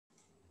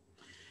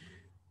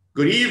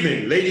Good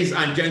evening, ladies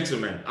and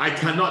gentlemen. I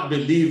cannot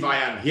believe I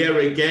am here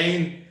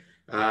again,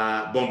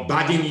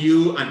 bombarding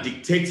you and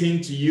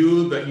dictating to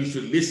you that you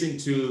should listen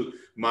to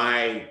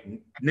my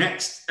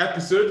next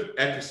episode,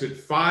 episode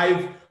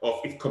 5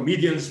 of If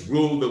Comedians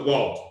Rule the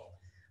World.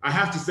 I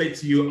have to say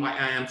to you,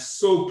 I am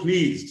so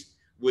pleased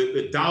with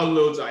the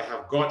downloads I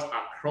have got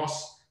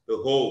across the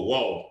whole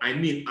world. I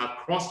mean,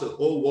 across the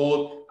whole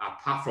world,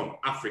 apart from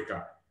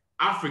Africa.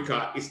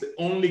 Africa is the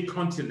only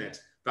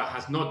continent that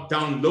has not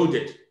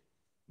downloaded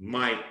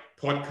my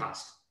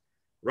podcast.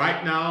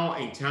 Right now,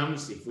 in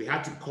terms, if we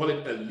had to call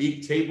it a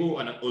league table,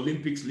 an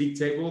Olympics league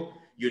table,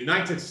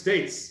 United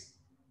States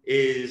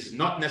is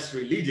not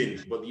necessarily leading,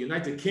 but the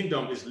United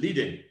Kingdom is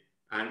leading.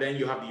 And then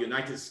you have the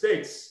United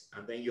States,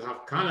 and then you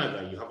have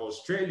Canada, you have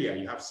Australia,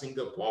 you have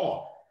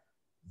Singapore,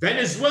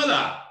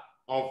 Venezuela.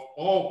 Of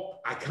all,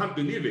 I can't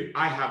believe it.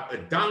 I have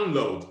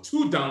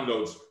two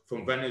downloads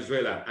from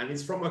Venezuela, and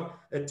it's from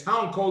a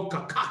town called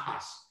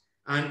Caracas.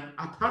 And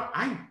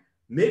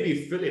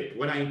maybe Philip,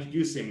 when I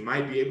introduce him,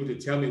 might be able to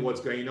tell me what's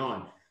going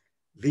on.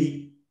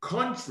 The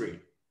country,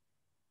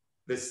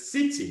 the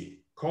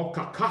city called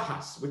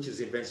Caracas, which is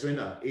in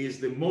Venezuela, is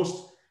the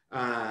most,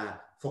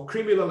 for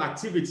criminal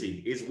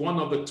activity, is one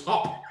of the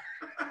top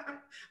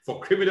for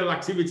criminal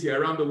activity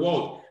around the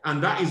world.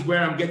 And that is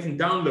where I'm getting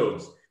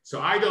downloads. So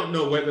I don't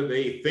know whether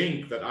they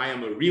think that I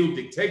am a real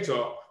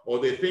dictator or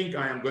they think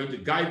I am going to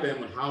guide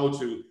them on how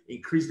to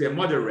increase their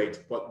murder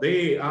rate, but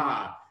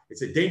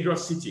it's a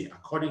dangerous city,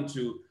 according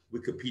to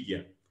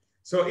Wikipedia.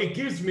 So it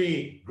gives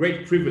me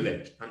great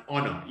privilege and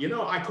honor. You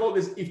know, I call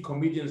this If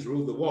Comedians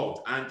Rule the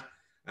World. And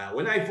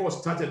when I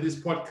first started this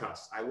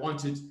podcast, I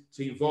wanted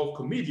to involve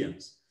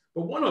comedians.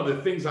 But one of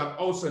the things I've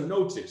also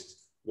noticed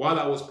while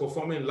I was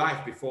performing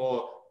live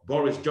before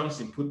Boris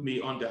Johnson put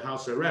me under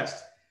house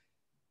arrest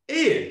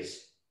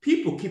is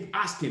people keep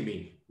asking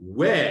me,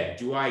 where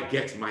do I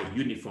get my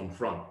uniform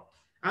from?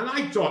 And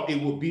I thought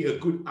it would be a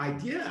good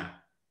idea.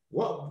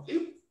 Well,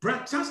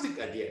 fantastic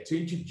idea to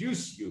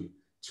introduce you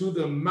to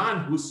the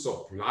man who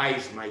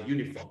supplies my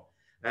uniform,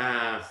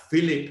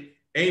 Philip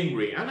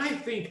Emery. And I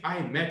think I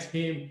met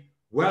him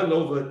well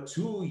over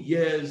 2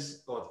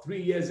 years or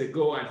 3 years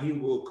ago, and he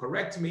will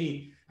correct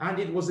me. And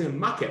it was a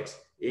market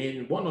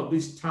in one of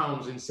these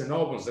towns in St.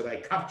 Albans that I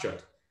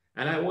captured.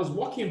 And I was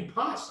walking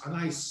past and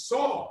I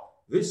saw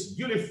this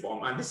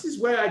uniform, and this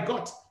is where I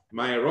got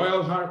my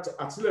Royal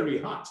Artillery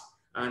hat.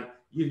 And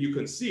you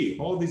can see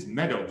all these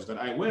medals that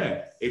I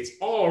wear. It's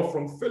all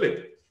from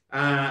Philip.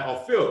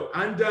 Or Phil,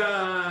 and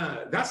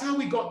that's how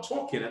we got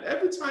talking. And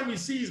every time he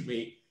sees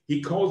me,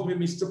 he calls me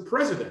Mr.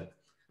 President.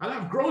 And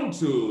I've grown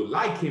to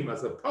like him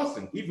as a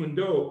person, even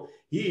though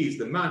he is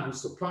the man who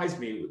supplies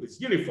me with his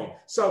uniform.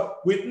 So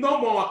with no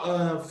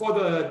more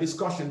further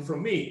discussion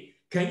from me,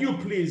 can you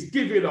please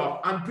give it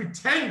up and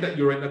pretend that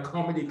you're in a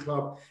comedy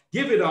club?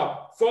 Give it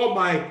up for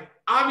my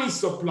army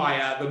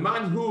supplier, the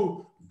man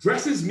who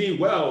dresses me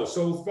well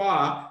so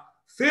far,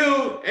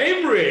 Phil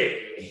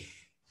Emery.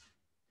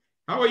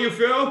 How are you,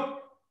 Phil?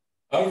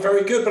 I'm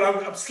very good, but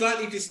I'm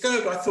slightly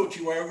disturbed. I thought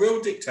you were a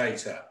real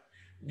dictator.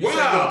 You're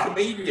a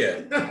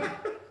comedian.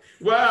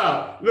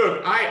 Well,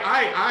 look,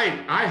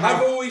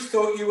 I've always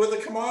thought you were the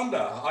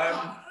commander.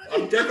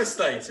 I'm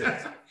devastated.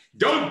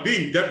 Don't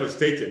be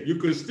devastated. You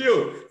can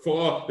still,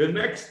 for the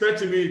next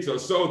 30 minutes or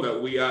so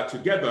that we are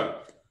together,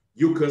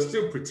 you can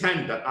still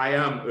pretend that I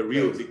am a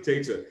real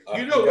dictator.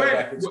 You know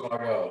when? My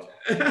world.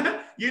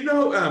 You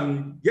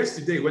know,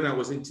 yesterday when I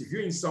was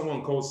interviewing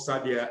someone called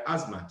Sadia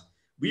Ahmad,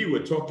 we were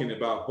talking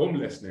about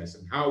homelessness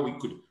and how we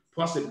could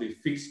possibly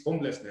fix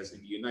homelessness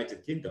in the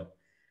United Kingdom.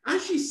 And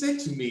she said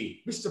to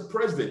me, Mr.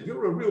 President,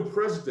 you're a real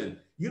president.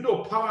 You know,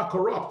 power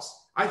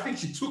corrupts. I think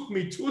she took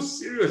me too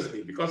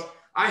seriously because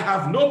I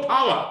have no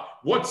power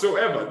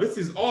whatsoever. This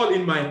is all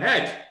in my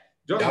head.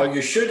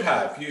 You should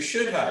have. You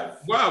should have.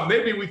 Well,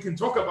 maybe we can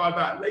talk about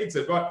that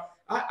later. But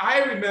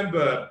I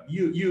remember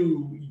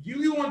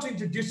you want to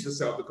introduce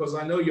yourself because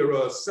I know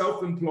you're a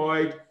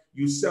self-employed.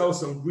 You sell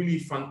some really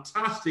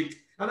fantastic.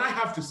 And I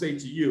have to say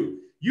to you,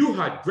 you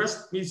had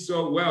dressed me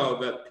so well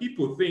that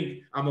people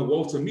think I'm a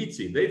Walter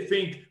Mitty. They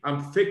think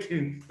I'm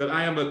faking that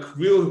I am a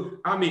real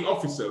army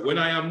officer when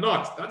I am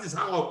not. That is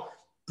how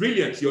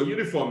brilliant your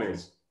uniform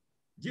is.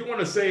 Do you want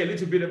to say a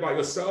little bit about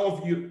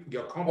yourself?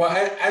 Your company?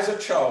 Well, as a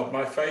child,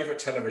 my favorite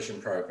television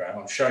program,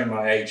 I'm showing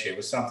my age here,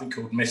 was something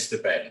called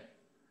Mr. Ben.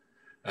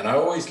 And I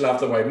always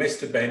loved the way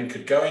Mr. Ben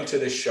could go into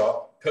this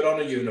shop, put on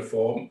a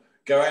uniform,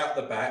 go out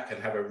the back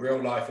and have a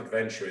real life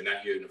adventure in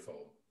that uniform.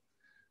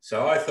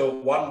 So I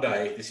thought one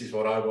day, this is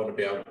what I want to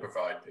be able to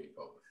provide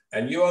people.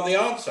 And you are the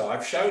answer.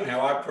 I've shown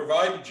how I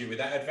provided you with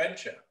that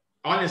adventure.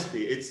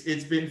 Honestly,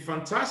 it's been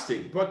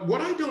fantastic. But what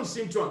I don't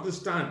seem to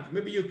understand,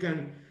 maybe you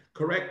can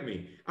correct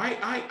me. I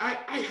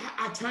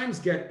at times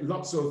get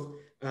lots of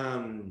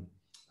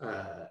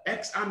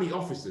ex-army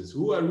officers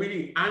who are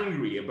really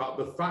angry about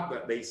the fact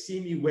that they see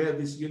me wear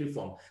this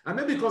uniform. And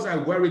maybe because I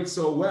wear it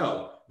so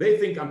well, they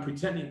think I'm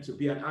pretending to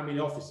be an army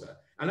officer.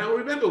 And I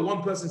remember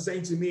one person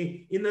saying to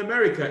me, in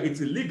America,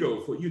 it's illegal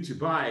for you to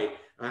buy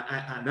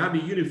an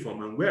army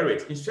uniform and wear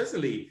it.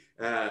 Interestingly,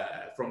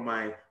 from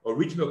my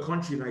original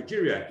country,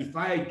 Nigeria, if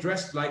I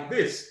dressed like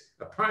this,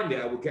 apparently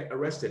I would get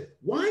arrested.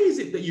 Why is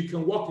it that you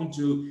can walk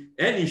into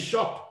any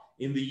shop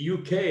in the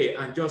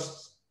UK and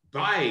just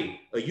buy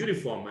a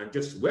uniform and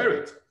just wear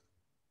it?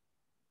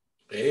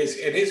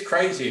 It is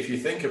crazy if you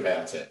think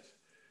about it.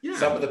 Yeah.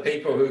 Some of the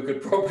people who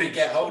could probably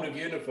get hold of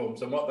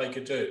uniforms and what they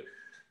could do.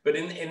 But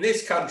in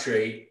this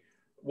country,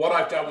 what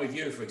I've done with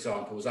you, for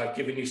example, is I've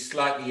given you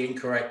slightly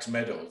incorrect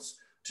medals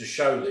to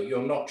show that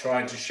you're not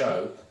trying to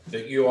show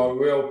that you are a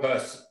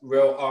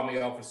real army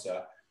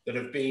officer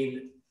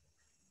that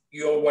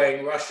you're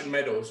wearing Russian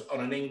medals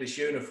on an English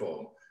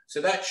uniform. So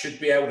that should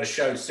be able to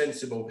show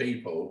sensible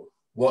people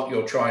what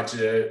you're trying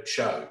to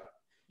show.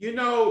 You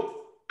know,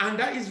 and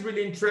that is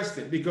really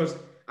interesting because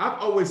I've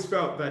always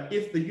felt that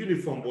if the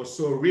uniform was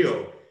so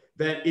real,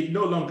 then it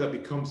no longer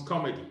becomes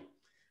comedy.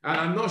 And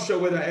I'm not sure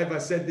whether I ever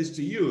said this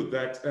to you,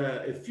 that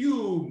a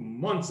few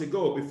months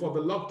ago before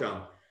the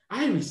lockdown,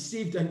 I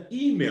received an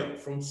email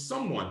from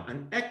someone,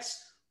 an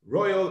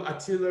ex-Royal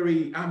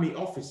Artillery Army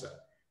officer.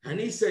 And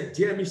he said,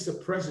 "Dear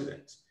Mr.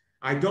 President,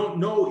 I don't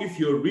know if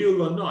you're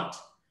real or not,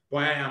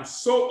 but I am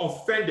so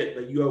offended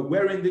that you are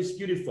wearing this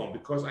uniform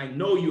because I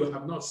know you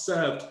have not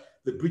served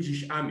the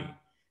British Army.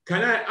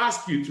 Can I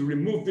ask you to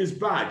remove this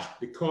badge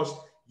because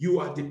you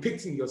are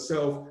depicting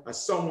yourself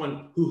as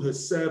someone who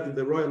has served in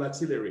the Royal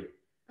Artillery?"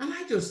 And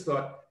I just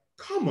thought,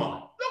 come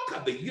on, look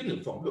at the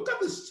uniform. Look at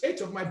the state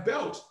of my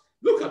belt.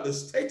 Look at the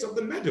state of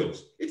the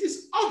medals. It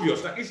is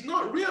obvious that it's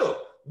not real.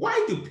 Why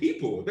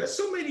do there's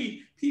so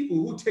many people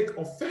who take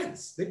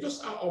offense. They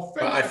just are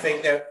offended. But I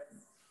think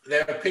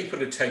there are people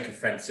who take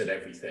offense at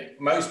everything.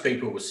 Most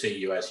people will see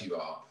you as you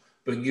are,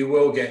 but you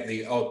will get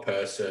the odd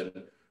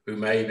person who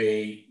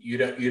maybe you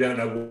don't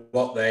know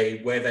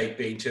where they've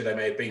been to. They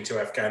may have been to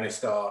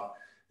Afghanistan.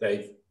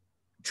 They've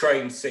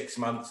trained 6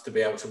 months to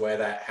be able to wear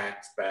that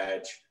hat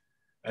badge,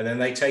 and then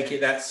they take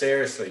it that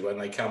seriously when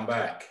they come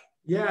back.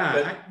 Yeah,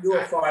 but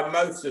you'll find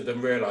most of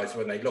them realize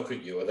when they look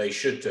at you, or they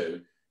should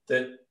do,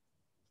 that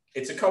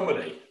it's a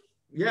comedy.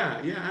 Yeah,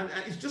 and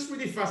it's just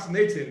really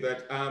fascinating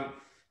that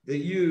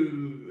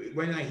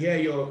when I hear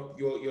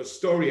your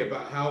story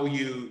about how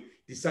you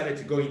decided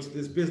to go into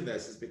this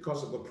business is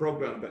because of a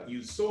program that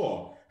you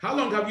saw. How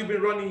long have you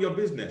been running your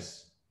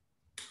business?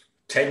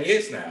 10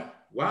 years now.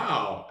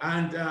 Wow.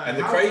 And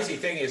the crazy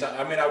thing is,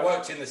 I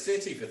worked in the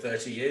city for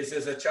 30 years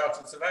as a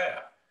chartered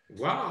surveyor.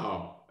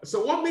 Wow.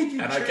 So what made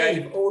you I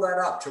gave all that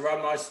up to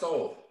run my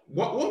store.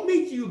 What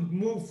made you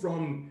move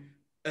from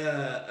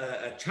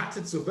a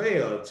chartered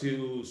surveyor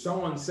to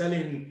someone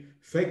selling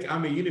fake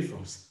army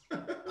uniforms?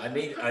 I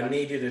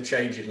needed a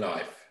change in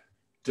life.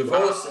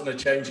 Divorce and a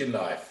change in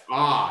life.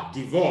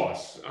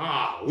 Divorce.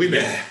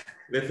 Women. Yeah.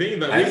 The thing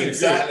that women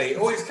exactly. It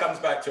always comes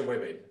back to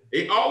women.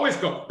 It always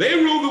comes. They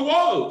rule the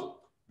world.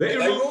 They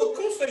rule. Of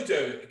course they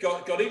do. It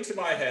got into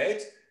my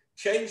head,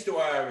 changed the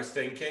way I was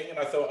thinking, and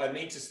I thought I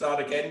need to start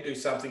again, do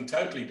something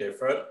totally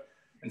different,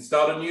 and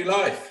start a new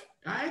life.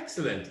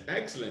 Excellent.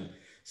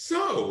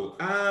 So,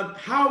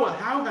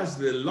 how has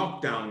the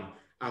lockdown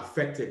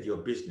affected your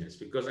business?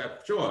 Because I'm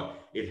sure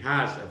it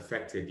has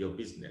affected your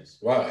business.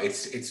 Well,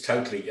 it's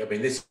totally.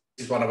 This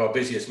is one of our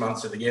busiest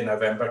months of the year,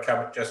 November,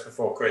 coming just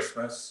before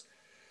Christmas.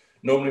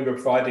 Normally, we're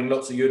providing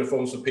lots of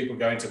uniforms for people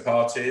going to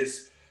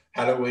parties,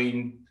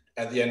 Halloween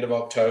at the end of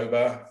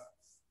October,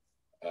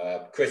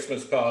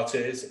 Christmas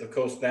parties. Of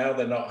course, now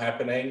they're not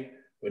happening.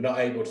 We're not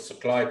able to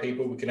supply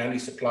people. We can only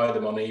supply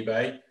them on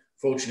eBay.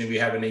 Fortunately, we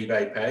have an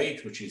eBay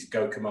page, which is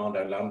Go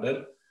Commando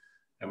London.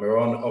 And we're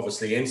on,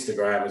 obviously,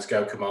 Instagram as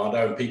Go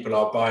Commando, and people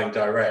are buying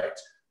direct,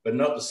 but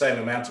not the same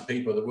amount of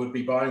people that would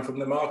be buying from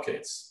the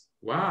markets.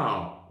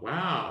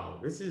 Wow.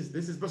 This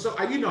is, but so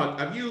have you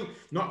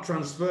not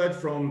transferred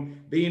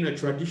from being a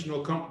traditional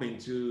company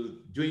to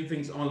doing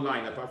things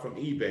online apart from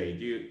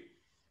eBay?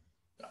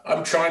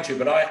 I'm trying to,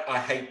 but I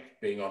hate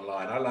being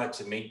online. I like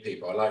to meet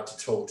people. I like to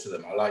talk to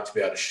them. I like to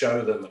be able to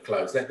show them the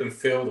clothes, let them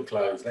feel the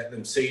clothes, let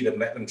them see them,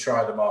 let them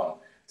try them on.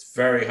 It's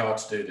very hard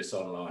to do this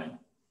online.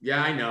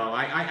 Yeah, I know.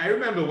 I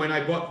remember when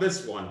I bought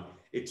this one,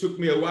 it took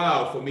me a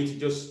while for me to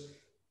just,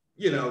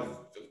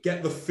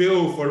 get the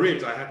feel for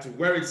it. I had to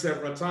wear it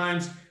several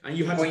times, and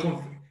you had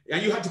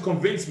to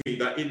convince me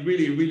that it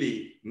really,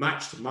 really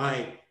matched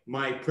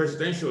my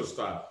presidential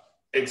style.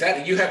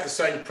 Exactly. You have the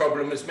same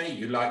problem as me.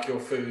 You like your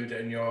food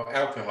and your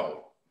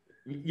alcohol.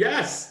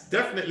 Yes,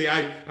 definitely.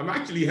 I'm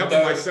actually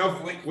helping myself.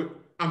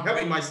 I'm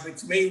helping myself.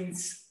 Which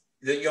means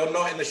that you're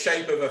not in the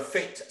shape of a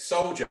fit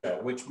soldier,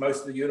 which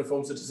most of the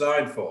uniforms are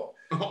designed for.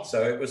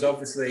 So it was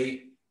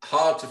obviously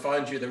hard to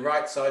find you the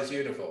right size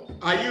uniform.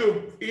 Are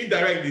you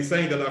indirectly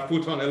saying that I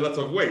put on a lot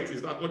of weight?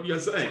 Is that what you're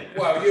saying?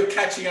 Well, you're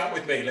catching up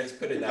with me. Let's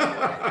put it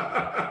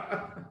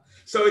that way.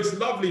 So it's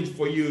lovely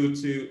for you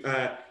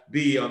to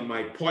be on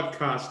my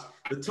podcast.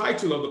 The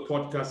title of the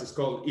podcast is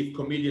called If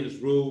Comedians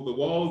Rule the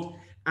World.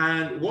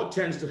 And what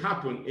tends to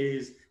happen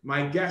is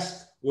my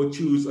guests will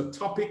choose a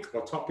topic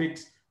or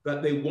topics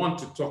that they want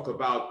to talk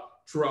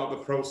about throughout the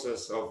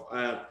process of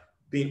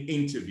been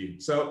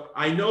interviewed. So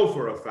I know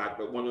for a fact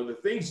that one of the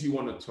things you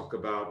want to talk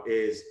about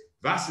is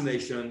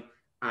vaccination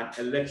and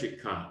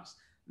electric cars.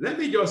 Let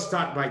me just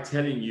start by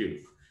telling you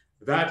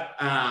that,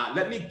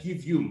 let me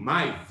give you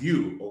my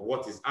view of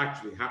what is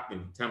actually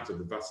happening in terms of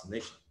the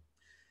vaccination.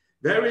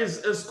 There is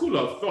a school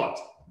of thought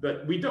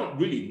that we don't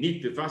really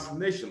need the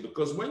vaccination,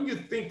 because when you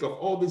think of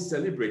all these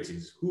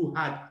celebrities who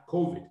had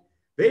COVID,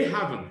 they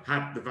haven't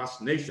had the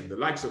vaccination. The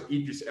likes of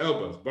Idris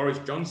Elba, Boris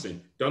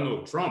Johnson,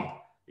 Donald Trump,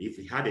 if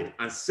he had it,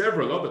 and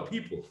several other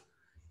people.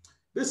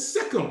 The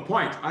second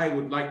point I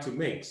would like to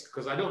make,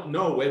 because I don't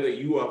know whether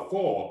you are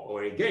for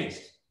or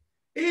against,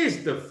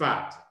 is the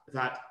fact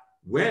that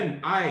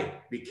when I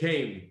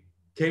came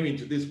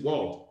into this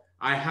world,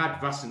 I had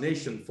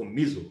vaccination for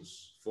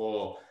measles,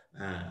 for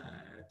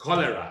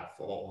cholera,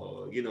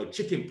 for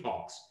chicken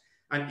pox.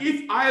 And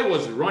if I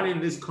was running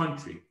this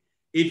country,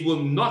 it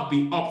will not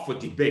be up for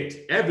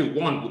debate.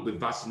 Everyone will be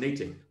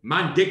vaccinated,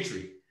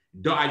 mandatory.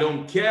 I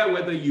don't care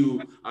whether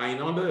you are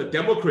in under a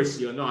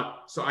democracy or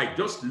not. So I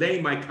just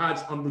lay my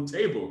cards on the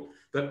table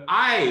that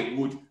I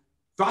would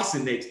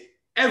vaccinate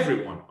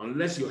everyone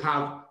unless you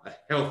have a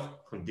health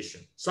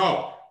condition.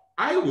 So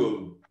I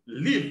will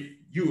leave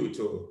you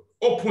to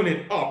open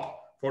it up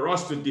for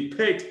us to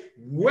debate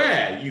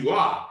where you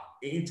are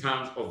in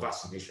terms of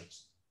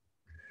vaccinations.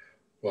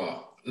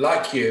 Well,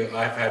 like you,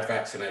 I've had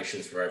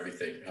vaccinations for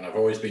everything, and I've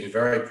always been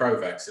very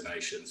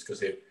pro-vaccinations,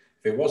 because if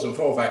it wasn't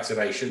for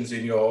vaccinations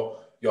in your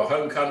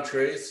home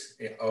countries,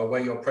 or where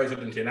you're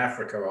president in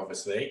Africa,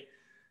 obviously,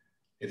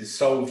 it has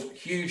solved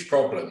huge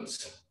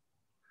problems.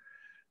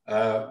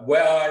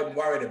 Where I'm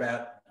worried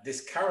about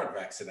this current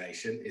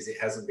vaccination is it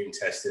hasn't been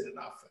tested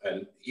enough.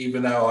 And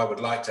even though I would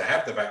like to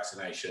have the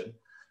vaccination,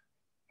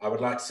 I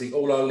would like to see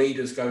all our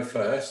leaders go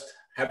first,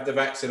 have the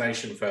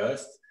vaccination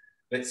first.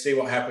 Let's see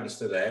what happens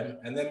to them.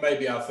 And then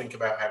maybe I'll think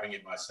about having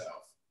it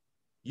myself.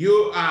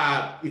 You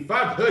are, if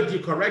I've heard you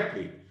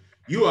correctly,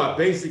 you are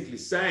basically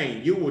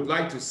saying you would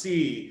like to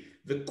see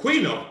the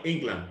Queen of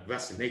England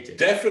vaccinated.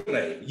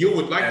 Definitely. You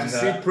would like to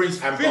see Prince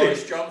Philip.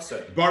 Boris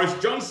Johnson. Boris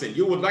Johnson.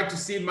 You would like to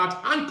see Matt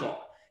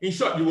Hancock. In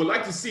short, you would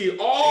like to see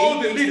all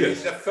the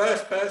leaders. He's the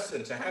first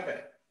person to have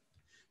it.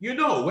 You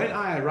know, when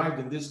I arrived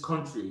in this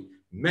country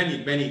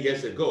many, many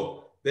years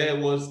ago, there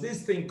was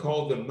this thing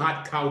called the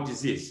mad cow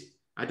disease.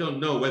 I don't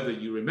know whether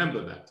you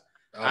remember that.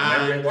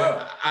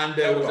 And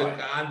there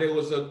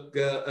was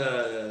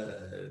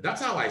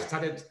that's how I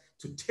started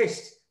to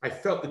taste. I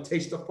felt the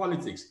taste of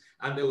politics.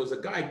 And there was a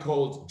guy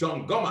called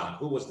John Goma,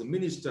 who was the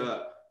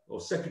Minister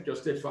or Secretary of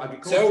State for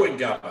Agriculture. Selwyn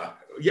Goma.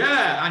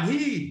 Yeah, and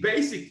he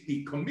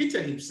basically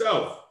committed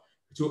himself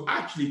to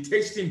actually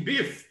tasting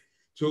beef,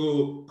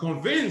 to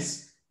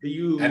convince the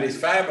youth. And his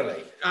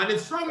family. And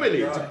his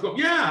family. Right.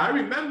 Yeah, I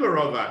remember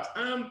all that.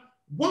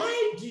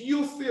 Why do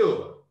you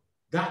feel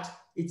that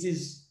it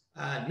is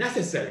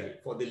necessary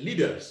for the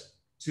leaders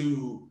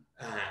to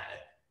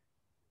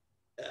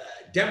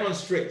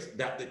demonstrate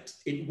that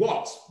it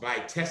works by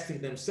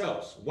testing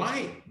themselves?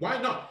 Why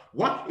not?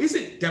 What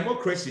isn't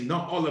democracy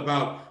not all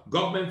about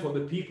government for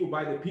the people,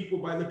 by the people,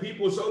 by the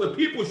people? So the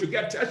people should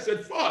get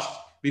tested first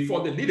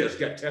before the leaders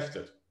get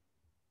tested.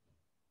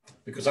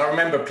 Because I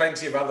remember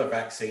plenty of other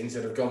vaccines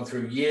that have gone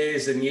through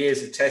years and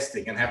years of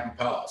testing and haven't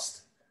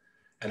passed.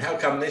 And how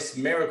come this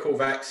miracle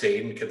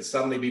vaccine can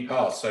suddenly be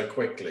passed so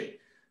quickly?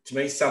 To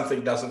me,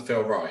 something doesn't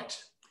feel right.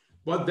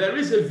 But there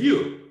is a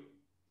view.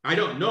 I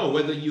don't know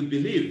whether you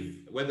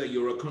believe, whether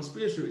you're a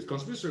conspiracy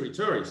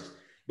theorist,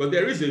 but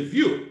there is a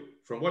view,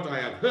 from what I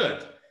have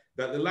heard,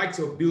 that the likes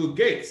of Bill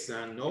Gates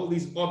and all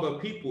these other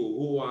people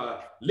who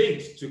are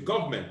linked to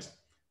government,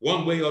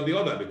 one way or the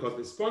other, because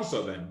they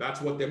sponsor them,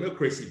 that's what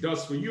democracy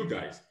does for you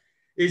guys,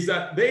 is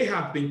that they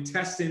have been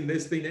testing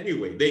this thing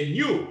anyway. They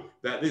knew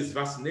that this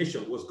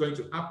vaccination was going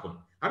to happen.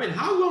 I mean,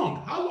 how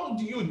long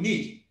do you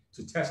need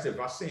to test a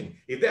vaccine?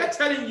 If they're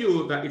telling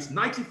you that it's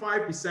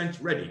 95%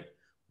 ready,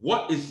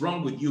 what is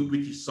wrong with you,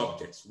 British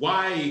subjects?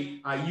 Why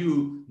are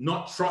you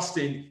not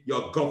trusting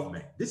your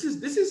government? I just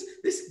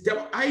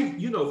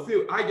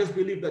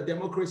believe that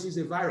democracy is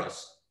a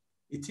virus.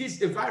 It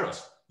is a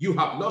virus. You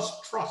have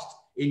lost trust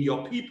in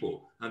your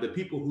people and the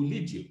people who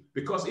lead you.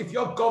 Because if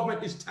your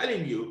government is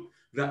telling you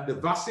that the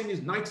vaccine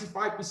is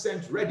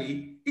 95%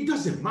 ready, it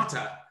doesn't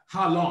matter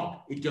how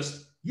long.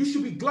 You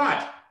should be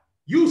glad.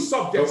 You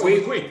subjects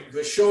are quick.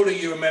 But surely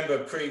you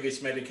remember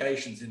previous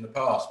medications in the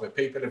past where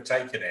people have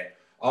taken it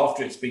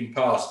after it's been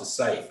passed as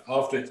safe,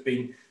 after it's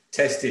been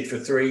tested for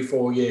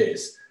 3-4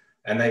 years,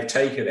 and they've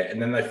taken it, and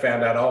then they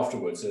found out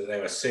afterwards that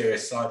there were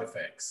serious side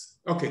effects.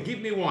 Okay, give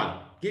me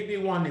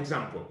one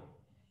example.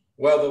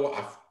 Well,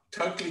 I've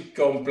totally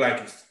gone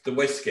blank. It's the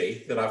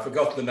whiskey that I've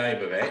forgotten the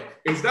name of it.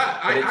 Is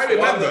that, I remember.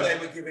 One that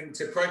they were giving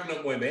to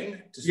pregnant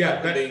women to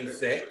stop them being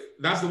sick.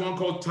 That's the one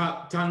called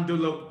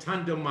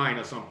Tandomine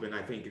or something,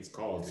 I think it's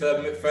called.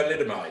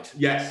 Thalidomide.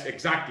 Yes,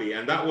 exactly.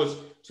 And that was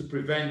to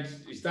prevent...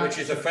 Which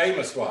is a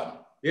famous one.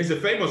 It's a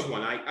famous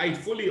one. I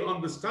fully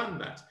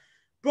understand that.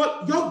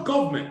 But your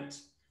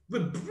government, the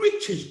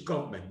British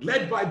government,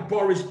 led by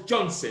Boris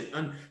Johnson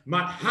and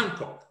Matt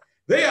Hancock,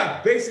 They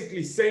are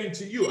basically saying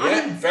to you,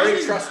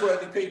 very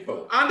trustworthy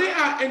people. And they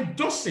are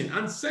endorsing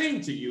and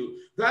saying to you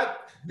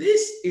that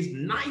this is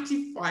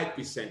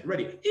 95%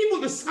 ready.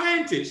 Even the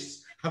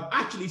scientists have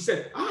actually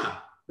said,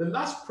 the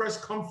last press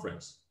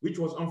conference, which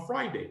was on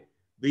Friday,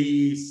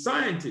 the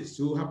scientist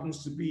who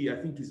happens to be, I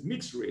think, is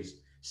mixed race,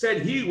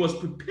 said he was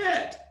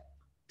prepared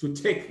to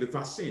take the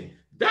vaccine.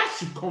 That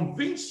should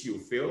convince you,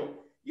 Phil.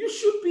 You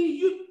should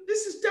be,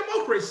 this is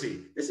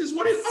democracy. This is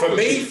what it For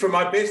me, for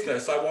my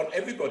business, I want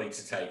everybody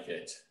to take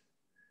it.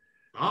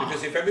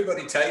 Because if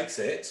everybody takes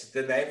it,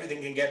 then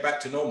everything can get back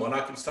to normal and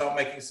I can start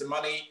making some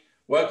money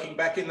working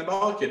back in the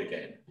market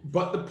again.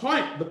 But the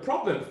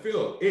problem,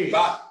 Phil, is...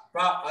 But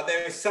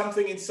there is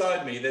something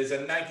inside me, there's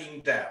a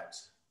nagging doubt.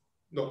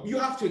 No, you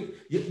have to...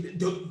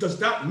 does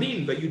that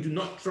mean that you do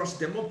not trust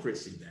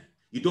democracy then?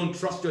 You don't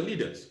trust your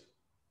leaders?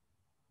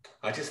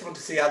 I just want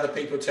to see other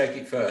people take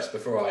it first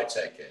before I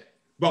take it.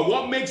 But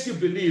what makes you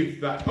believe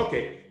that...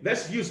 Okay,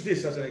 let's use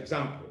this as an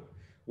example.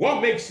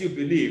 What makes you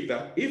believe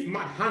that if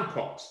Matt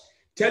Hancock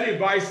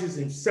televises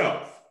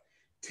himself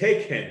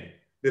taking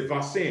the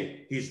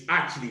vaccine, he's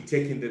actually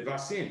taking the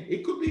vaccine?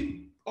 It could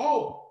be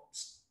all,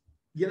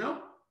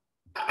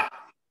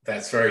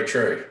 That's very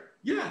true.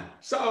 Yeah.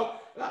 So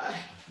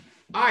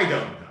I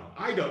don't know.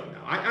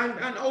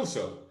 And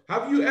also,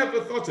 have you ever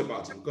thought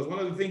about it? Because one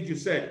of the things you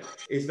said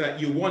is that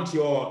you want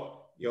your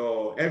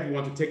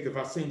everyone to take the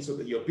vaccine so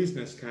that your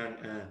business can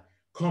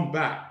come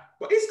back.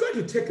 But it's going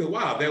to take a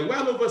while. There are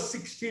well over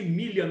 16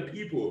 million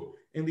people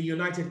in the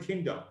United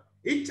Kingdom.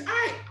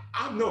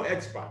 I'm no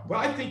expert, but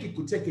I think it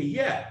could take a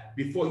year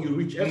before you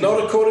reach everyone.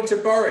 Not according to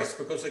Boris,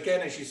 because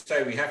again, as you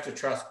say, we have to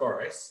trust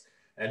Boris.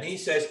 And he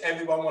says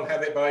everyone will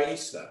have it by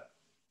Easter.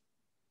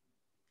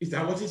 Is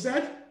that what he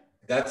said?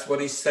 That's what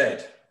he said.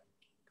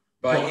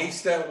 By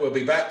Easter, we'll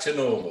be back to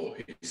normal,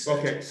 he said.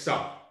 Okay, so,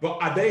 but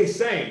are they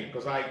saying,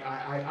 because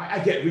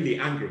I get really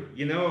angry,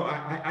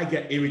 I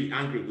get really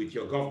angry with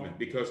your government,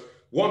 because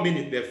one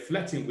minute they're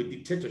flirting with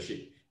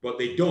dictatorship, but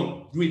they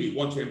don't really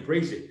want to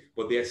embrace it,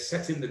 but they're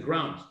setting the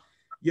ground.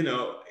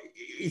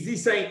 Is he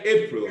saying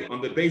April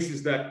on the basis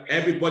that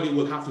everybody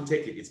will have to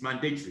take it? It's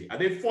mandatory. Are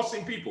they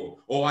forcing people?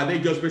 Or are they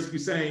just basically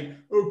saying,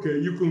 okay,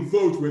 you can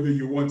vote whether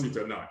you want it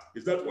or not?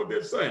 Is that what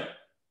they're saying?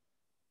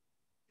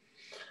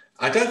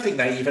 I don't think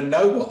they even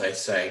know what they're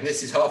saying.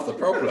 This is half the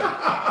problem.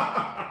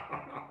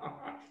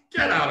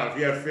 Get out of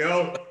here,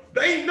 Phil.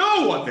 They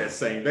know what they're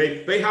saying.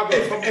 They have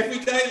every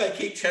day they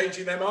keep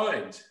changing their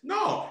mind.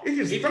 No, it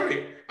is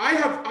very. I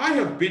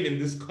have been in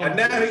this country. And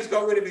now he's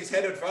got rid of his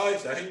head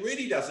advisor. He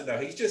really doesn't know.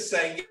 He's just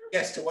saying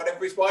yes to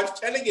whatever his wife's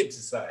telling him to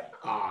say.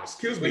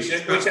 Excuse me.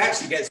 Which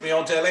actually gets me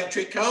onto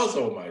electric cars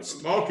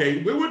almost.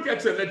 Okay, we will get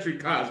to electric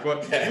cars,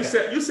 but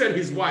you said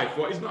his wife.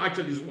 Well, it's not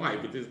actually his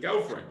wife; it's his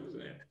girlfriend,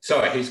 isn't it?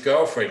 Sorry, his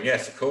girlfriend.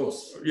 Yes, of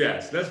course.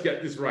 Yes, let's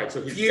get this right.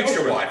 So his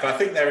future wife. I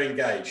think they're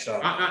engaged.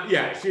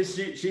 Yeah,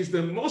 she's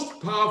the most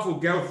powerful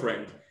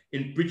girlfriend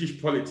in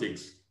British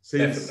politics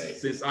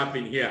since I've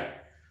been here.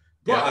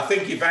 But I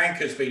think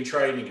Ivanka's been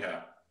training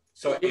her.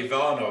 So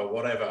Ivana or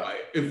whatever.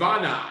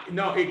 Ivana.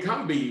 No, it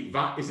can't be.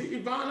 Is it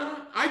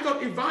Ivana? I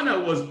thought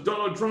Ivana was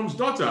Donald Trump's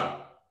daughter.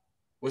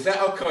 Was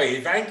that okay?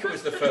 Ivanka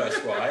was the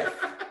first wife.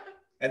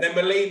 And then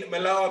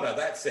Milana,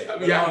 that's it.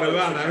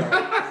 Milana.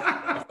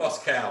 I've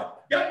lost count.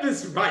 Get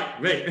this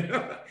right, mate.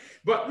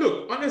 But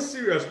look, on a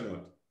serious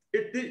note,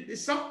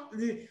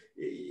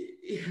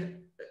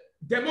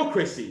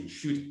 democracy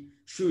should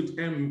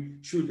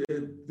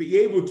be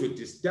able to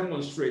just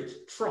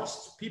demonstrate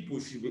trust. People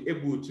should be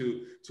able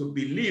to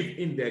believe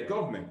in their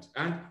government.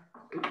 And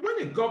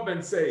when a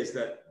government says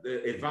that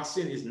a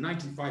vaccine is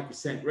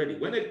 95% ready,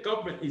 when a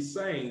government is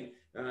saying,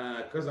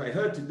 because I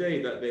heard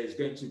today that they're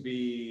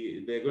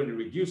going to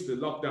reduce the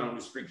lockdown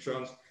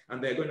restrictions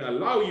and they're going to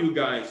allow you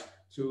guys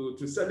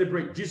to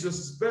celebrate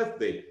Jesus'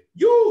 birthday,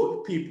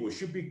 you people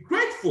should be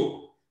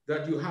grateful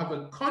that you have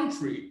a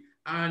country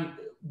and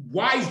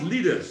wise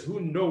leaders who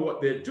know what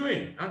they're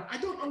doing. And I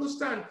don't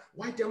understand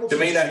why democracy...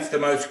 To me, that's the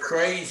most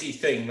crazy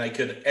thing they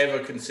could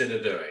ever consider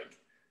doing.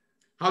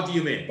 How do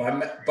you mean?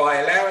 By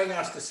allowing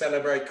us to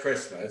celebrate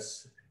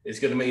Christmas is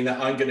going to mean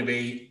that I'm going to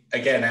be,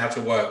 again, out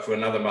of work for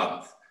another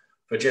month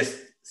for just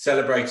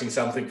celebrating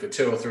something for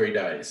 2 or 3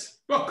 days.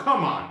 Well,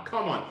 come on.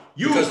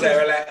 Because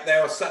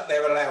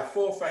they'll allow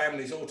 4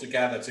 families all to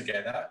gather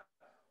together.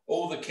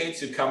 All the kids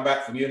who come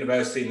back from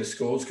university and the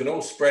schools can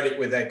all spread it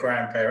with their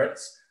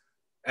grandparents,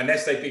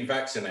 unless they've been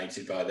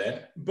vaccinated by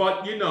then.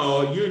 But you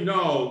know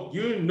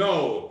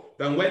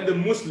that when the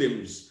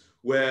Muslims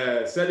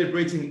were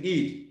celebrating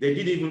Eid, they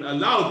didn't even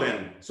allow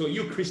them. So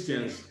you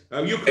Christians.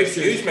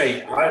 Excuse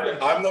me,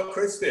 I'm not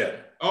Christian.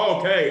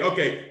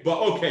 Okay. But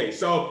okay,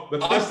 so the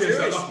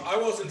Christians I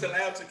wasn't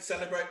allowed to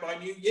celebrate my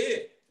New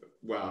Year.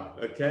 Wow.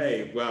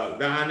 Okay.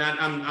 Well, and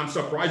I'm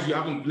surprised you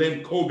haven't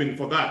blamed Corbyn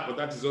for that, but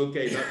that is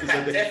okay.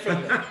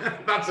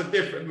 That's a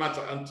different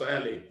matter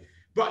entirely.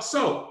 But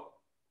so,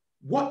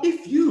 what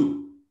if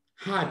you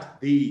had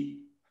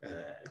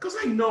because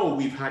I know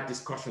we've had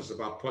discussions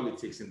about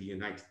politics in the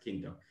United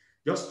Kingdom,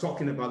 just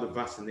talking about the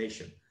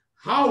vaccination.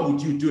 How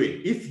would you do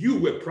it? If you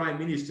were prime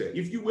minister,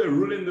 if you were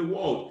ruling the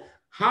world,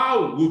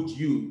 how would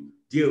you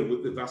deal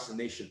with the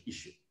vaccination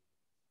issue?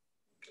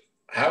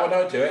 How would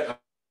I do it?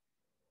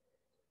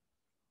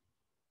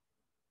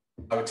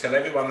 I would tell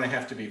everyone they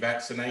have to be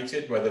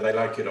vaccinated, whether they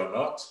like it or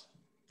not.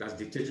 That's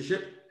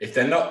dictatorship. If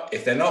they're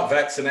not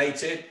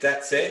vaccinated,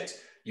 that's it.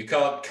 You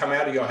can't come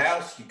out of your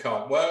house. You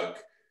can't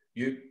work.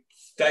 You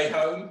stay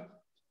home.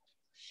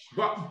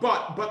 But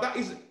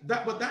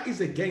that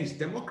is against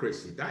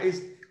democracy.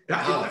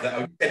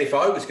 If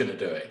I was going to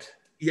do it.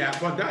 Yeah,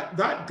 but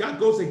that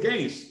goes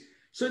against.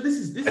 So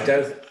this.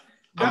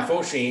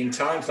 Unfortunately, in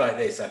times like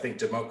this, I think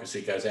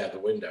democracy goes out the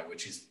window,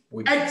 which is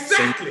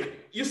exactly.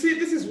 You see,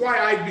 this is why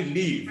I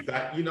believe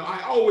that.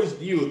 I always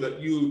knew that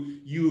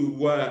you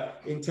were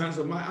in terms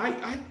of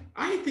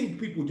I think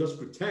people just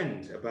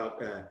pretend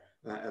about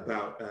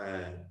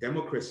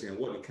democracy and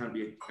what it can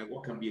be and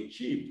what can be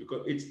achieved,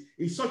 because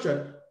it's such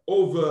an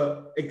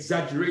over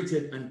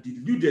exaggerated and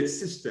deluded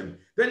system.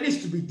 There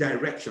needs to be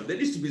direction. There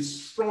needs to be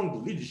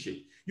strong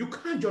leadership. You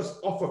can't just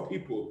offer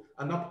people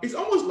enough. It's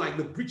almost like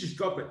the British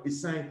government is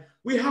saying,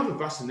 we have a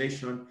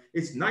vaccination.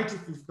 It's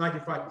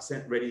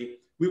 95% ready.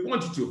 We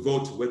want you to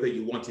vote whether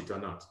you want it or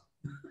not.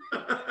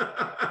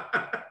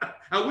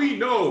 And we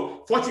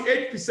know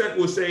 48%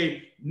 will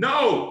say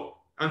no,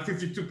 and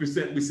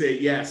 52% will say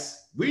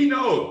yes. We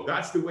know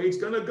that's the way it's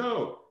going to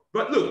go.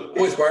 But look,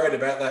 always worried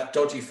about that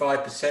dodgy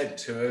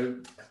 5%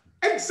 who.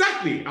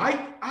 Exactly.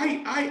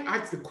 I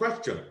asked the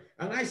question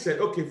and I said,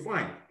 okay,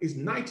 fine. Is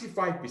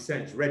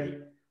 95% ready?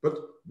 But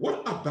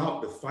what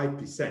about the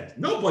 5%?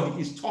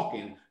 Nobody is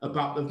talking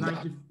about the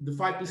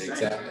 5%.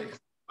 Exactly.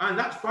 And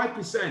that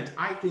 5%,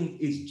 I think,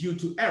 is due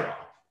to error,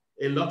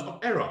 a lot of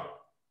error,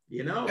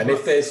 And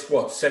if there's,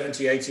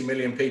 70, 80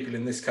 million people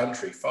in this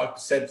country,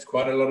 5% is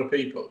quite a lot of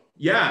people.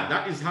 Yeah,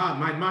 that is how,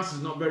 my math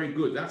is not very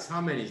good. That's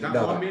how many? Is that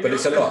 1 million? But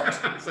it's a lot.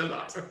 It's a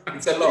lot.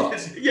 It's a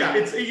lot.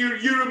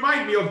 You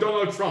remind me of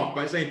Donald Trump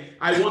by saying,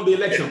 I won the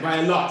election by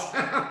a lot.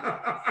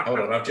 Hold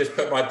on, I've just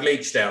put my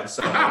bleach down.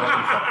 So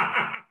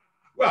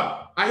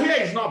well, I hear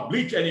it's not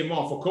bleach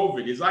anymore for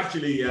COVID. It's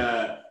actually,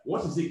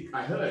 what is it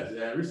I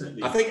heard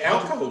recently? I think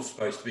alcohol's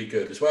supposed to be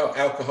good as well.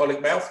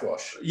 Alcoholic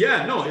mouthwash.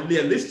 Yeah, no,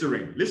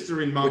 Listerine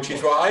mouthwash. Which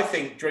is why I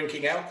think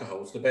drinking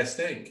alcohol is the best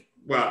thing.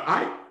 Well,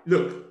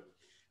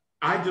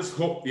 I just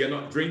hope you're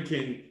not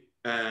drinking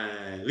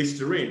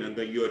Listerine and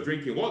that you're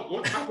drinking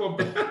what type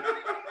of...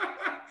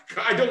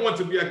 I don't want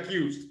to be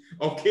accused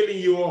of killing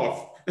you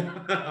off.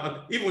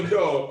 Even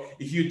though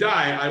if you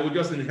die, I will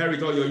just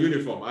inherit all your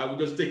uniform. I will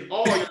just take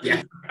all your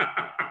uniform.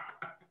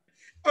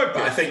 Okay. But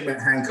I think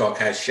Matt Hancock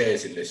has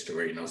shares in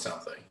Listerine or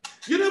something.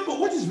 But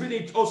what is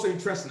really also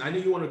interesting, I know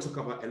you want to talk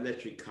about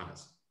electric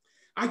cars.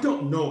 I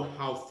don't know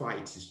how far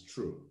it is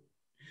true,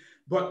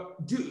 but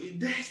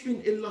there's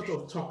been a lot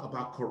of talk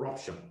about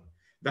corruption,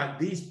 that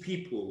these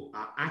people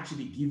are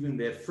actually giving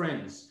their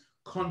friends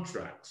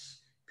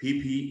contracts,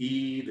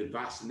 PPE, the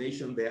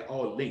vaccination, they're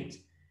all linked.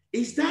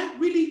 Is that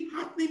really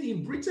happening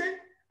in Britain?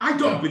 I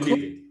don't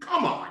believe it.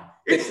 Come on.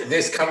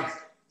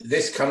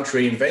 This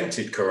country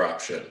invented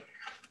corruption.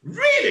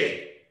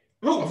 Really?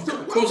 Oh,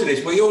 of course it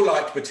is. We all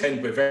like to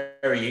pretend we're very,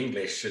 very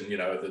English and,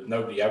 that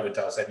nobody ever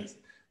does anything.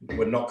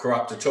 We're not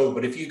corrupt at all.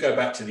 But if you go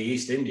back to the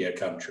East India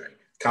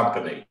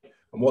Company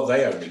and what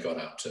they only got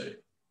up to,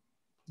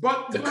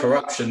 the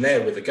corruption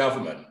there with the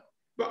government.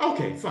 But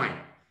okay, fine.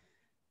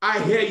 I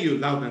hear you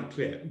loud and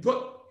clear.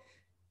 But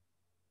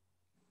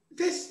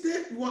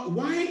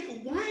why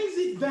is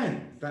it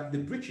then that the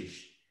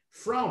British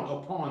frown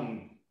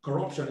upon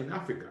corruption in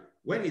Africa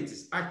when it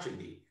is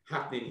actually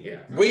happening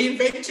here? We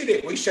invented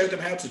it. We showed them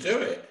how to do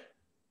it.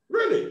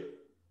 Really?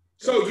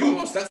 So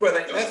that's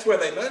where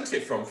they learned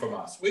it from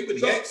us. We were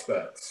the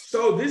experts.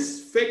 So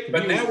this fake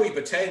But news, now we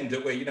pretend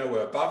that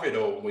we're above it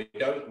all.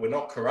 We're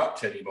not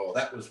corrupt anymore.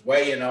 That was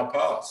way in our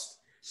past.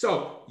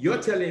 So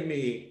you're telling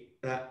me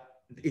that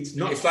it's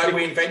not. It's like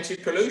we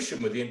invented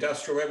pollution with the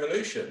Industrial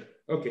Revolution.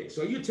 Okay,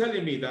 so you're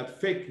telling me that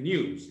fake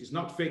news is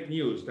not fake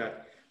news,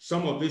 that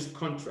some of these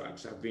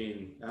contracts have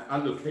been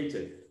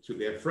allocated to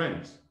their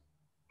friends.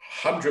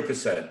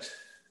 100%.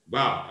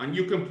 Wow, and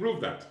you can prove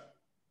that.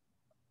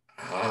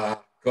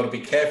 Got to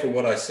be careful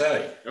what I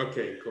say.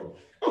 Okay, cool.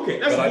 Okay,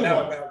 let's But I move know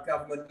on. about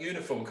government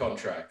uniform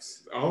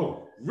contracts.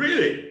 Oh,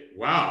 really?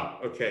 Wow,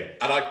 okay.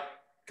 And I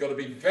got to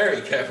be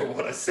very careful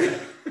what I say.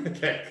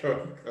 Okay,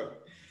 cool.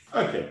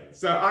 Okay,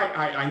 so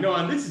I know,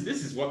 and this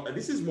is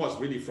what's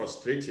really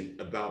frustrating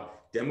about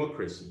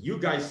democracy. You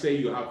guys say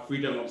you have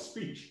freedom of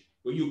speech,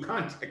 but you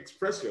can't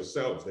express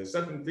yourselves. There's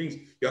certain things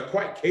you're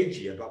quite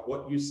cagey about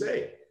what you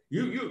say.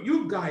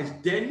 You guys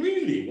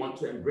genuinely want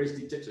to embrace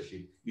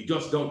dictatorship. You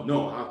just don't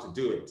know how to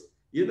do it.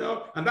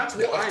 And that's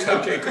what I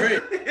totally agree.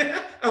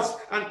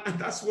 and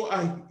that's what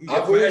I've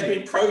always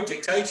been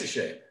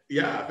pro-dictatorship.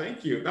 Yeah,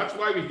 thank you. That's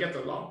why we get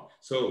along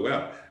so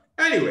well.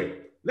 Anyway,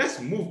 let's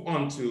move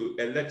on to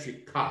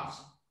electric cars.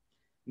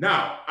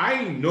 Now,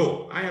 I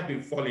know I have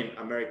been following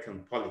American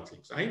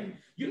politics.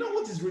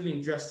 What is really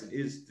interesting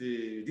is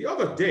the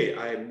other day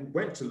I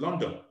went to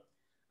London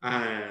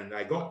and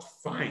I got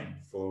fined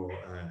for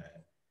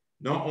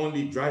not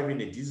only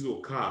driving a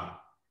diesel car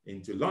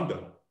into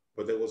London,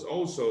 but there was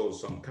also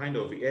some kind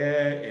of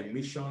air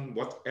emission,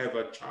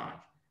 whatever charge.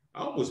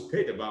 I almost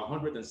paid about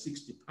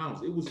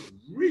 £160. It was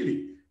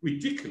really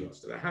ridiculous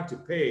that I had to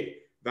pay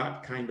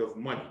that kind of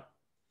money.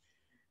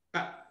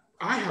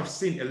 I have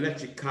seen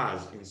electric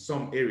cars in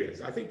some areas.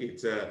 I think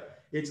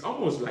it's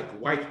almost like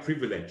white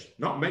privilege.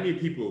 Not many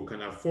people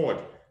can afford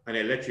an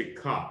electric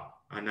car.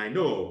 And I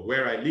know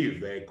where I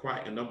live, there are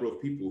quite a number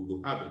of people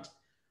who have it.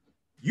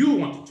 You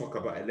want to talk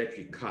about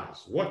electric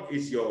cars. What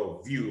is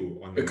your view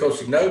on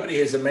Because nobody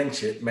has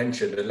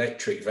mentioned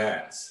electric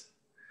vans.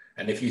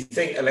 And if you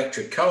think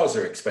electric cars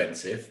are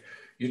expensive,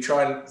 you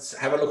try and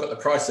have a look at the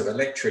price of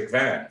electric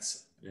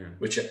vans,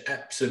 which are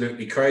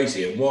absolutely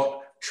crazy. And what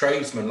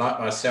tradesman like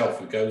myself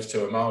who goes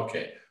to a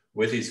market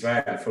with his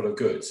van full of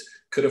goods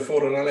could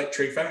afford an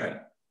electric van?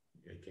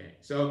 Okay,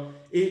 so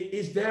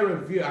is there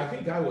a view? I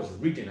think I was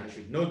reading, I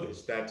should know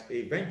this, that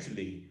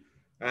eventually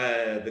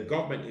the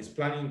government is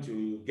planning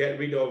to get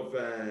rid of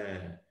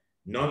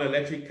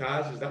non-electric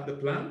cars. Is that the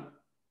plan?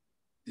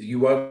 You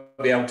won't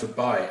be able to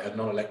buy a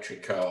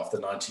non-electric car after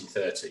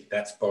 1930.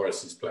 That's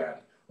Boris's plan,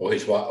 or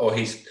his wife, or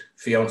his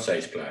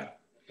fiance's plan.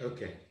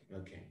 Okay,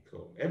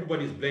 cool.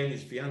 Everybody's blaming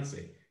his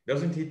fiance.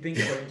 Doesn't he think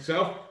for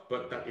himself?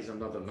 But that is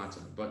another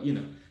matter. But you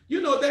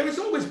know, there is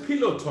always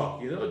pillow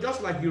talk.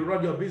 Just like you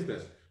run your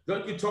business.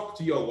 Don't you talk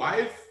to your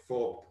wife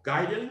for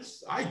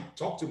guidance? I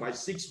talk to my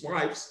 6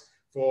 wives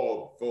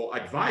for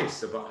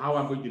advice about how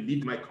I'm going to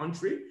lead my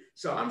country.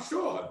 So I'm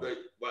sure, but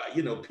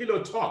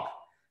pillow talk.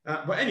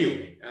 But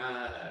anyway.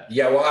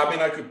 Yeah, well, I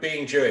mean,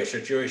 being Jewish,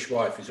 a Jewish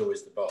wife is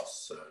always the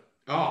boss. So.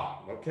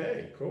 Oh,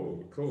 okay,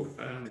 cool.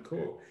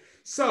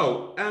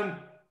 So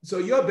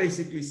you're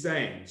basically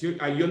saying,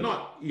 are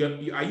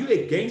you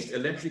against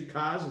electric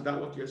cars? Is that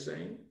what you're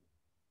saying?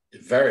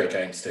 Very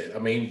against it. I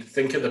mean,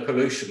 think of the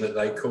pollution that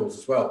they cause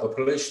as well. The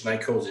pollution they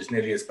cause is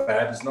nearly as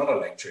bad as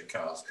non-electric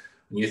cars.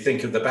 When you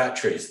think of the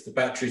batteries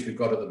we've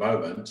got at the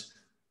moment,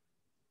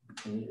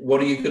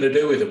 what are you going to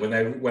do with them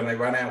when they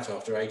run out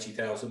after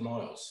 80,000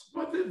 miles?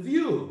 But the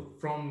view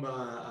from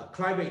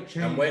climate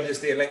change... And where does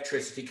the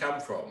electricity come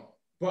from?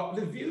 But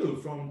the view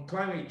from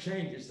climate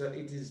change is that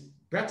it is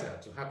better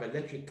to have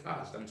electric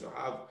cars than to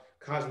have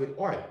cars with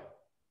oil,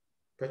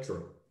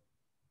 petrol.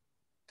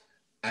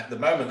 At the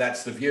moment,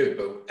 that's the view.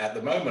 But at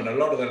the moment, a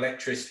lot of the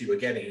electricity we're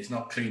getting is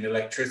not clean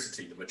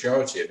electricity. The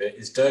majority of it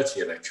is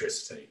dirty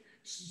electricity.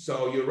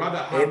 So you rather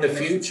have... In the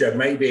future,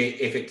 maybe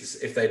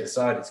if they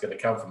decide it's going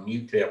to come from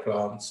nuclear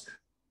plants,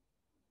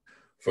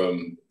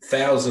 from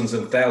thousands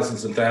and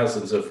thousands and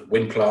thousands of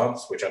wind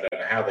plants, which I don't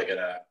know how they're going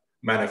to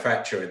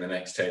manufacture in the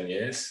next 10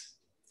 years,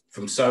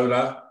 from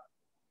solar.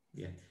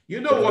 Yeah.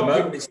 At the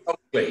moment, it's not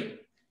clean.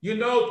 You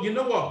know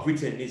what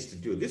Britain needs to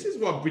do? This is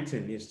what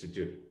Britain needs to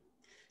do.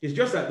 It's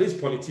just that these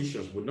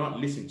politicians will not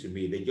listen to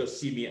me. They just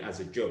see me as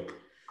a joke.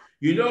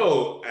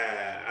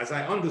 As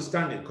I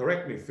understand it,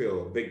 correct me,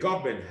 Phil, the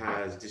government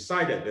has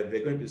decided that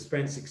they're going to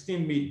spend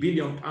 16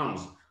 billion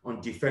pounds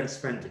on defense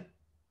spending.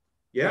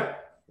 Yeah?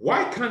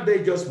 Why can't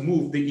they just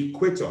move the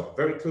equator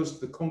very close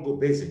to the Congo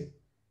Basin,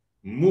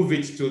 move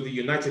it to the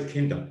United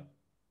Kingdom?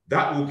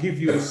 That will give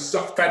you a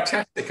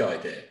fantastic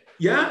idea.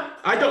 Yeah?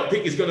 I don't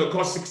think it's going to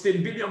cost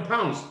 16 billion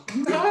pounds.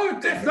 No,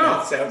 definitely. No.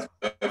 That sounds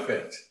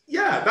perfect.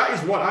 Yeah, that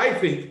is what I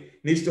think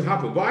needs to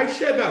happen. But I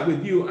share that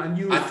with you, and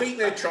you... I think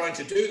they're trying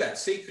to do that.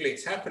 Secretly,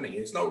 it's happening.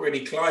 It's not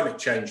really climate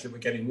change that we're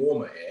getting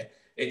warmer here.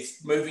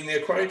 It's moving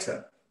the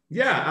equator.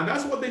 Yeah, and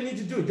that's what they need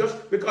to do,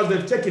 just because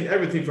they've taken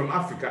everything from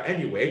Africa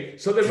anyway,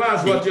 so they might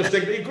as well just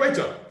take the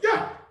equator.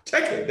 Yeah,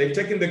 take it. They've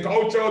taken the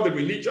culture, the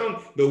religion,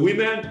 the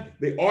women,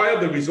 the oil,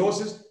 the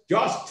resources.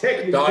 Just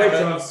take the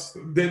equator.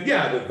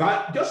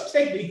 Just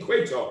take the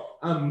equator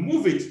and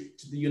move it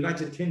to the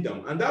United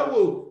Kingdom, and that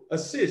will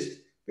assist.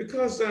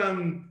 Because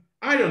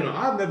I don't know,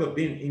 I've never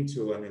been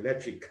into an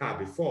electric car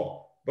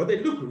before, but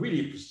they look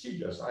really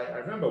prestigious. I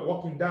remember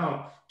walking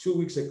down 2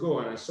 weeks ago,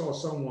 and I saw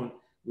someone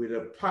with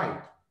a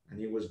pipe, and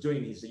he was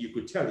doing you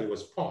could tell he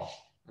was posh,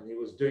 and he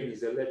was doing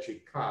his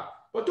electric car.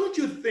 But don't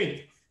you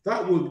think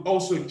that would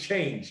also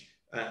change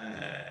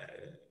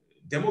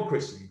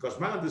democracy? Because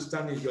my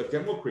understanding is your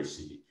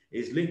democracy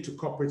is linked to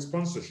corporate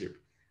sponsorship.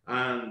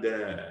 And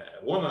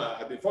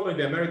I've been following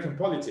the American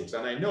politics,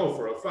 and I know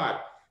for a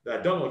fact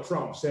that Donald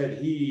Trump said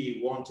he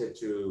wanted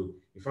to,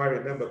 if I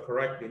remember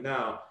correctly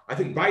now, I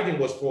think Biden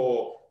was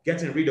for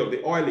getting rid of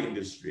the oil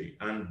industry,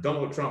 and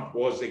Donald Trump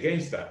was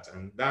against that.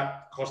 And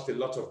that caused a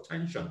lot of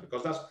tension,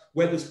 because that's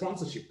where the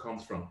sponsorship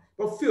comes from.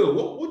 But Phil,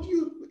 what do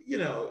you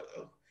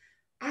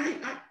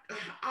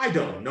I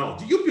don't know.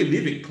 Do you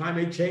believe in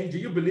climate change? Do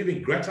you believe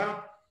in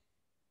Greta?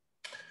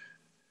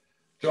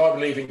 Do I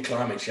believe in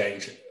climate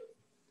change? A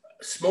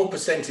small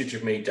percentage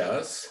of me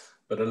does,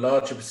 but a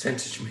larger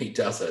percentage of me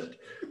doesn't.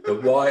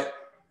 But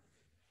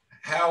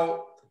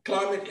how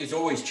climate is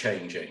always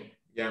changing.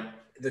 Yeah.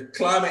 The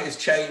climate has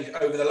changed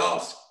over the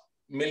last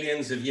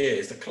millions of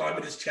years. The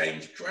climate has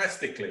changed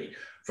drastically,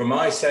 from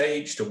ice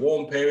age to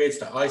warm periods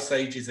to ice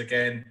ages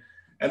again.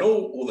 And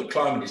all the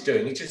climate is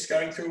doing is just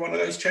going through one of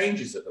those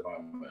changes at the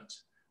moment.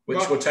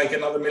 which will take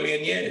another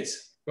 1,000,000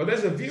 years. Well,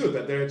 there's a view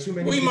that there are too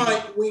many.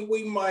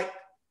 We might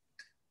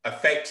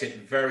affect it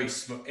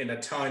in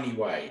a tiny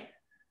way,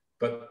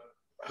 but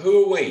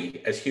who are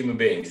we as human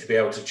beings to be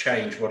able to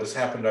change what has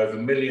happened over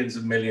millions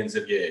and millions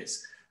of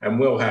years and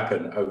will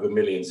happen over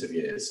millions of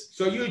years?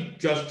 So you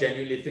just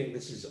genuinely think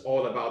this is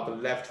all about the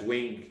left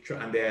wing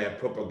and their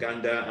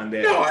propaganda and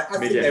their... No, I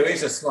think there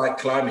is a slight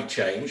climate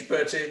change,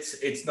 but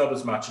it's not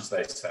as much as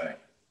they say.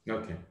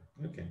 Okay,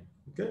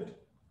 good.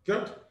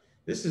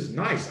 This is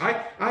nice.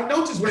 I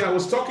noticed when I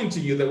was talking to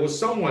you, there was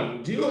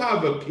someone, do you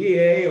have a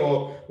PA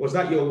or was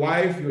that your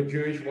wife, your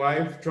Jewish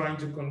wife, trying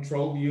to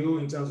control you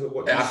in terms of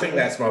what you I think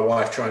that's my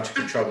wife trying to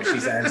control me.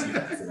 She's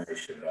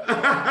anti-vaccination.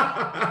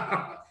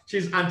 Right?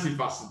 She's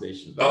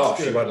anti-vaccination.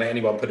 She won't let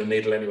anyone put a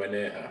needle anywhere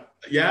near her.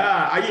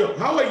 Yeah.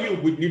 How are you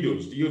with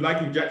needles? Do you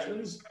like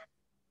injections?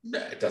 No,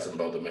 it doesn't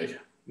bother me.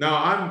 No,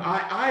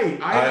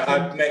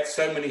 I've met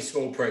so many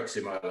small pricks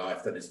in my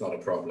life that it's not a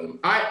problem.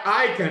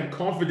 I can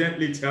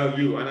confidently tell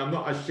you, and I'm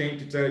not ashamed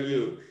to tell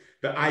you,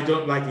 that I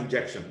don't like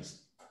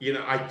injections. You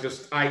know,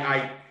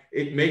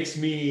 it makes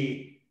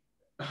me,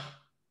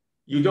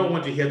 you don't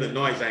want to hear the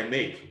noise I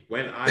make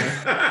when and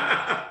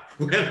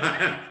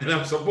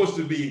I'm supposed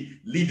to be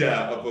leader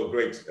of a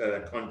great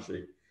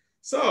country.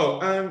 So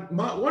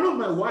one of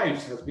my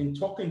wives has been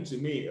talking to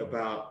me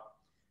about,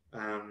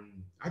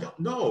 I don't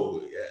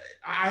know.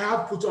 I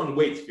have put on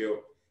weight, Phil.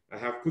 I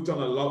have put on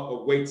a lot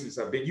of weight since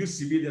I've been. You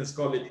civilians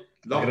call it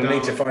lockdown. You're gonna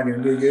need to find your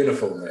new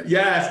uniform then.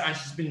 Yes, and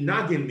she's been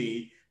nagging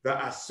me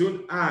that as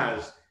soon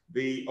as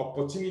the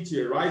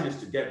opportunity arises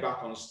to get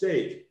back on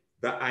stage,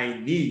 that I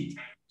need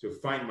to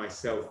find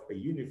myself a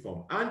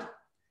uniform. And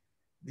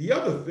the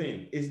other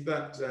thing is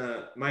that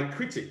my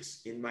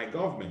critics in my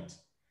government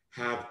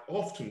have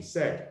often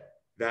said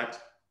that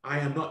I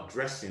am not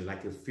dressing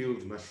like a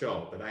field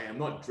marshal, that I am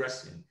not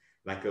dressing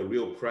like a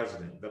real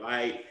president, that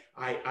I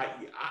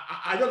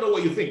don't know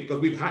what you think,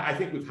 because I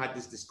think we've had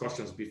these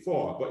discussions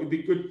before, but it'd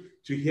be good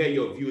to hear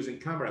your views in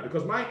camera,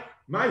 because my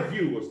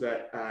view was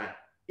that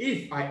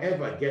if I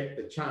ever get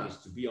the chance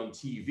to be on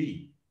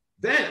TV,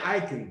 then I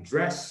can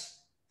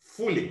dress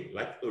fully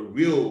like a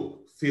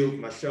real field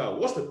marshal.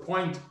 What's the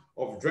point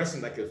of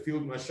dressing like a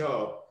field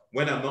marshal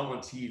when I'm not on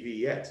TV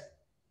yet?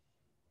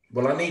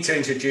 Well, I need to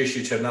introduce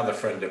you to another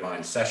friend of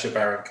mine, Sacha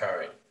Baron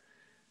Cohen.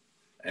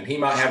 And he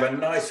might have a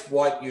nice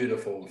white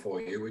uniform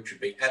for you, which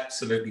would be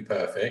absolutely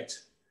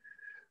perfect,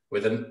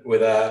 with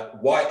a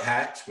white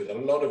hat with a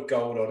lot of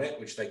gold on it,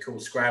 which they call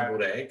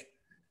scrambled egg.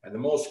 And the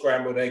more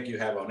scrambled egg you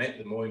have on it,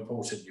 the more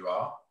important you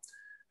are.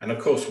 And of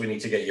course, we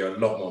need to get you a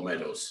lot more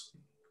medals.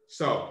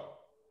 So,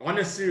 on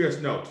a serious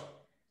note,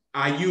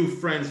 are you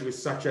friends with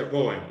Sacha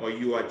Bowen, or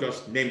you are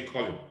just name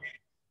calling?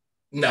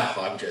 No,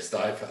 I've met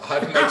him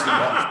once.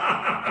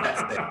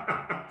 That's it.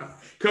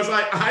 Because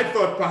I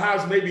thought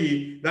perhaps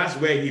maybe that's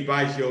where he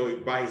buys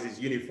his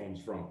uniforms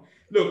from.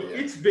 Look, yeah.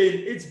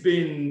 It's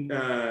been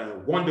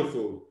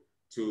wonderful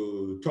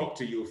to talk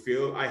to you,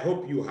 Phil. I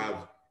hope you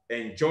have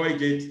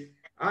enjoyed it.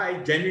 I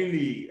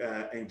genuinely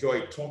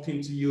enjoy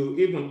talking to you,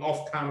 even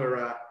off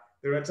camera.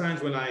 There are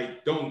times when I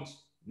don't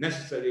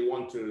necessarily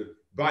want to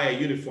buy a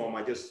uniform.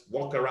 I just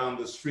walk around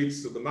the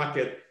streets of the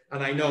market,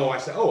 and I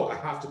say, oh, I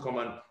have to come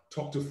and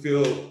talk to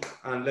Phil,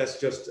 and let's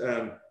just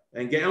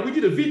and we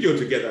did a video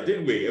together,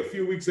 didn't we, a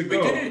few weeks ago?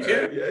 We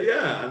did, yeah.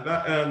 Yeah, and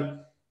that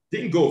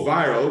didn't go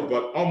viral,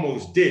 but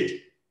almost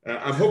did.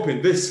 I'm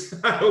hoping this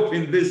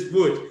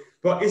would.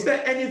 But is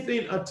there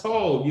anything at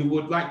all you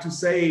would like to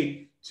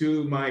say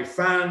to my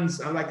fans?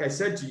 And like I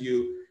said to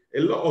you, a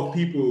lot of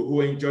people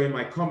who enjoy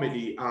my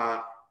comedy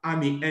are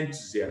army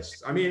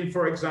enthusiasts. I mean,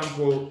 for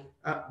example,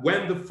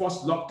 when the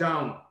first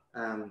lockdown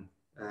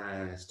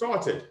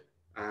started,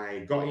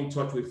 I got in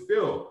touch with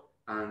Phil,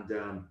 and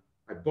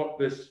I bought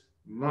this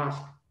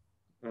mask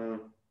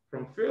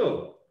from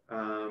Phil,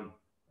 and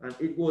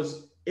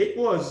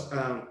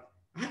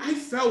I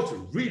felt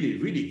really,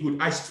 really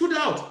good. I stood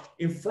out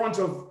in front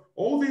of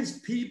all these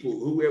people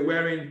who were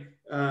wearing.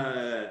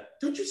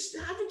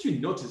 Haven't you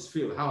noticed,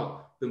 Phil,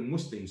 how the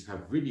Muslims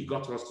have really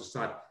got us to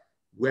start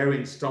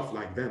wearing stuff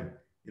like them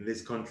in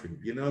this country?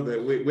 You know,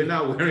 that we're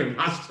now wearing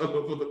masks all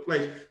over the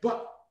place.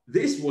 But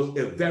this was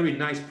a very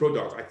nice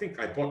product. I think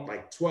I bought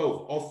like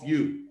 12 off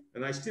you,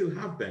 and I still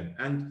have them.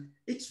 And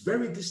it's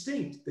very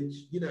distinct.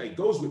 You know, it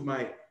goes with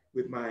my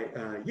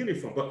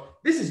uniform. But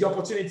this is the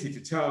opportunity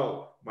to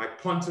tell my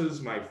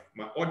punters, my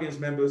audience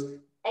members.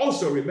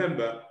 Also,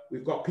 remember,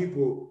 we've got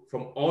people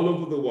from all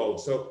over the world.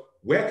 So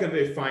where can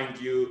they find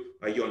you?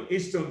 Are you on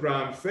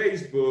Instagram,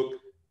 Facebook,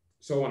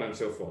 so on and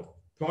so forth?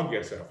 Plug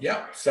yourself.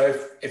 Yeah.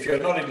 So if you're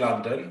not in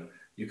London,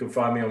 you can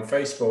find me on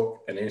Facebook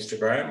and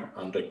Instagram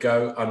under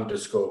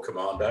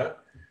go_commando.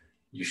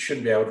 You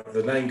shouldn't be able to,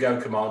 the name Go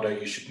Commando,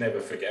 you should never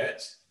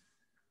forget.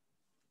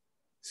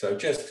 So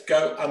just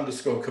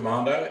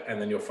go_commando,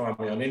 and then you'll find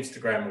me on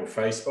Instagram or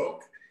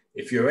Facebook.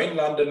 If you're in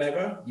London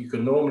ever, you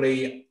can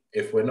normally,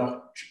 if we're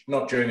not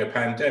during a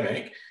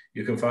pandemic,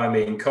 you can find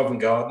me in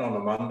Covent Garden on a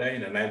Monday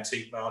in an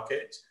antique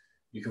market.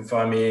 You can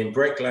find me in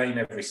Brick Lane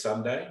every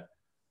Sunday.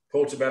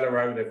 Portobello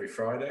Road every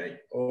Friday,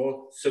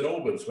 or St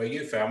Albans, where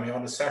you found me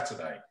on a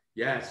Saturday.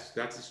 Yes,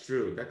 that is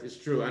true. That is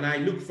true. And I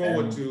look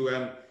forward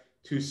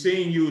to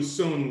seeing you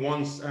soon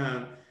once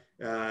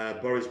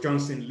Boris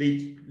Johnson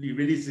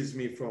releases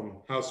me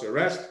from house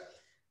arrest.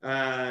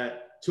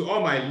 To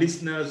all my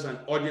listeners and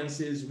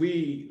audiences,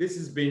 this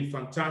has been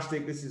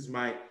fantastic. This is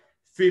my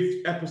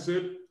 5th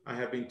episode. I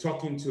have been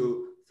talking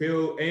to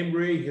Phil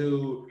Embry,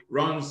 who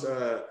runs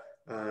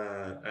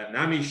an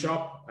army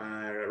shop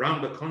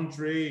around the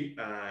country,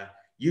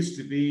 used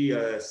to be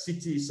a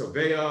city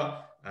surveyor,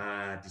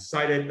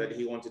 decided that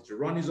he wanted to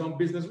run his own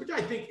business, which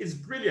I think is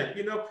brilliant.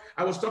 You know,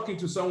 I was talking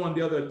to someone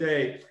the other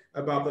day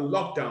about the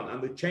lockdown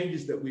and the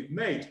changes that we've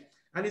made.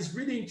 And it's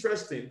really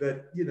interesting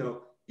that, you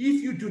know,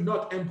 if you do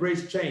not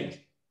embrace change,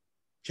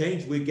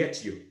 change will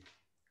get you.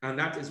 And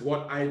that is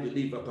what I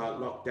believe about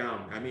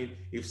lockdown. I mean,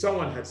 if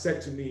someone had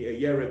said to me a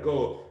year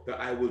ago that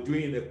I will do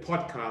a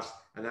podcast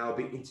and I'll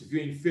be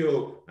interviewing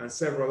Phil and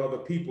several other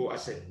people, I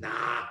said,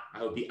 nah,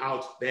 I'll be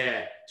out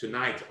there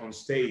tonight on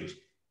stage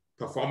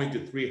performing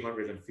to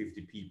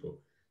 350 people.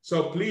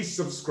 So please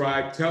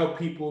subscribe, tell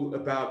people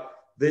about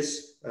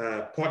this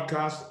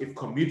podcast, If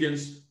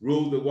Comedians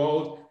Rule the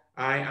World.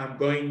 I am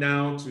going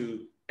now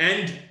to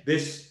end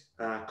this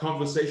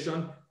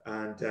conversation.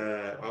 And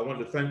I want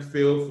to thank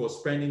Phil for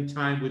spending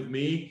time with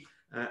me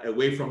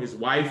away from his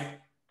wife.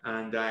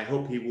 And I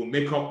hope he will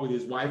make up with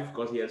his wife,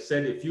 because he has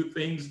said a few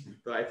things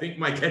that I think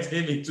might get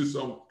him into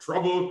some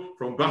trouble,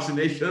 from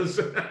vaccinations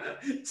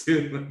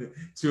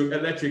to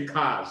electric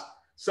cars.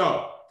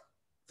 So,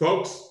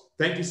 folks,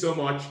 thank you so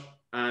much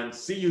and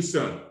see you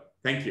soon.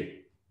 Thank you.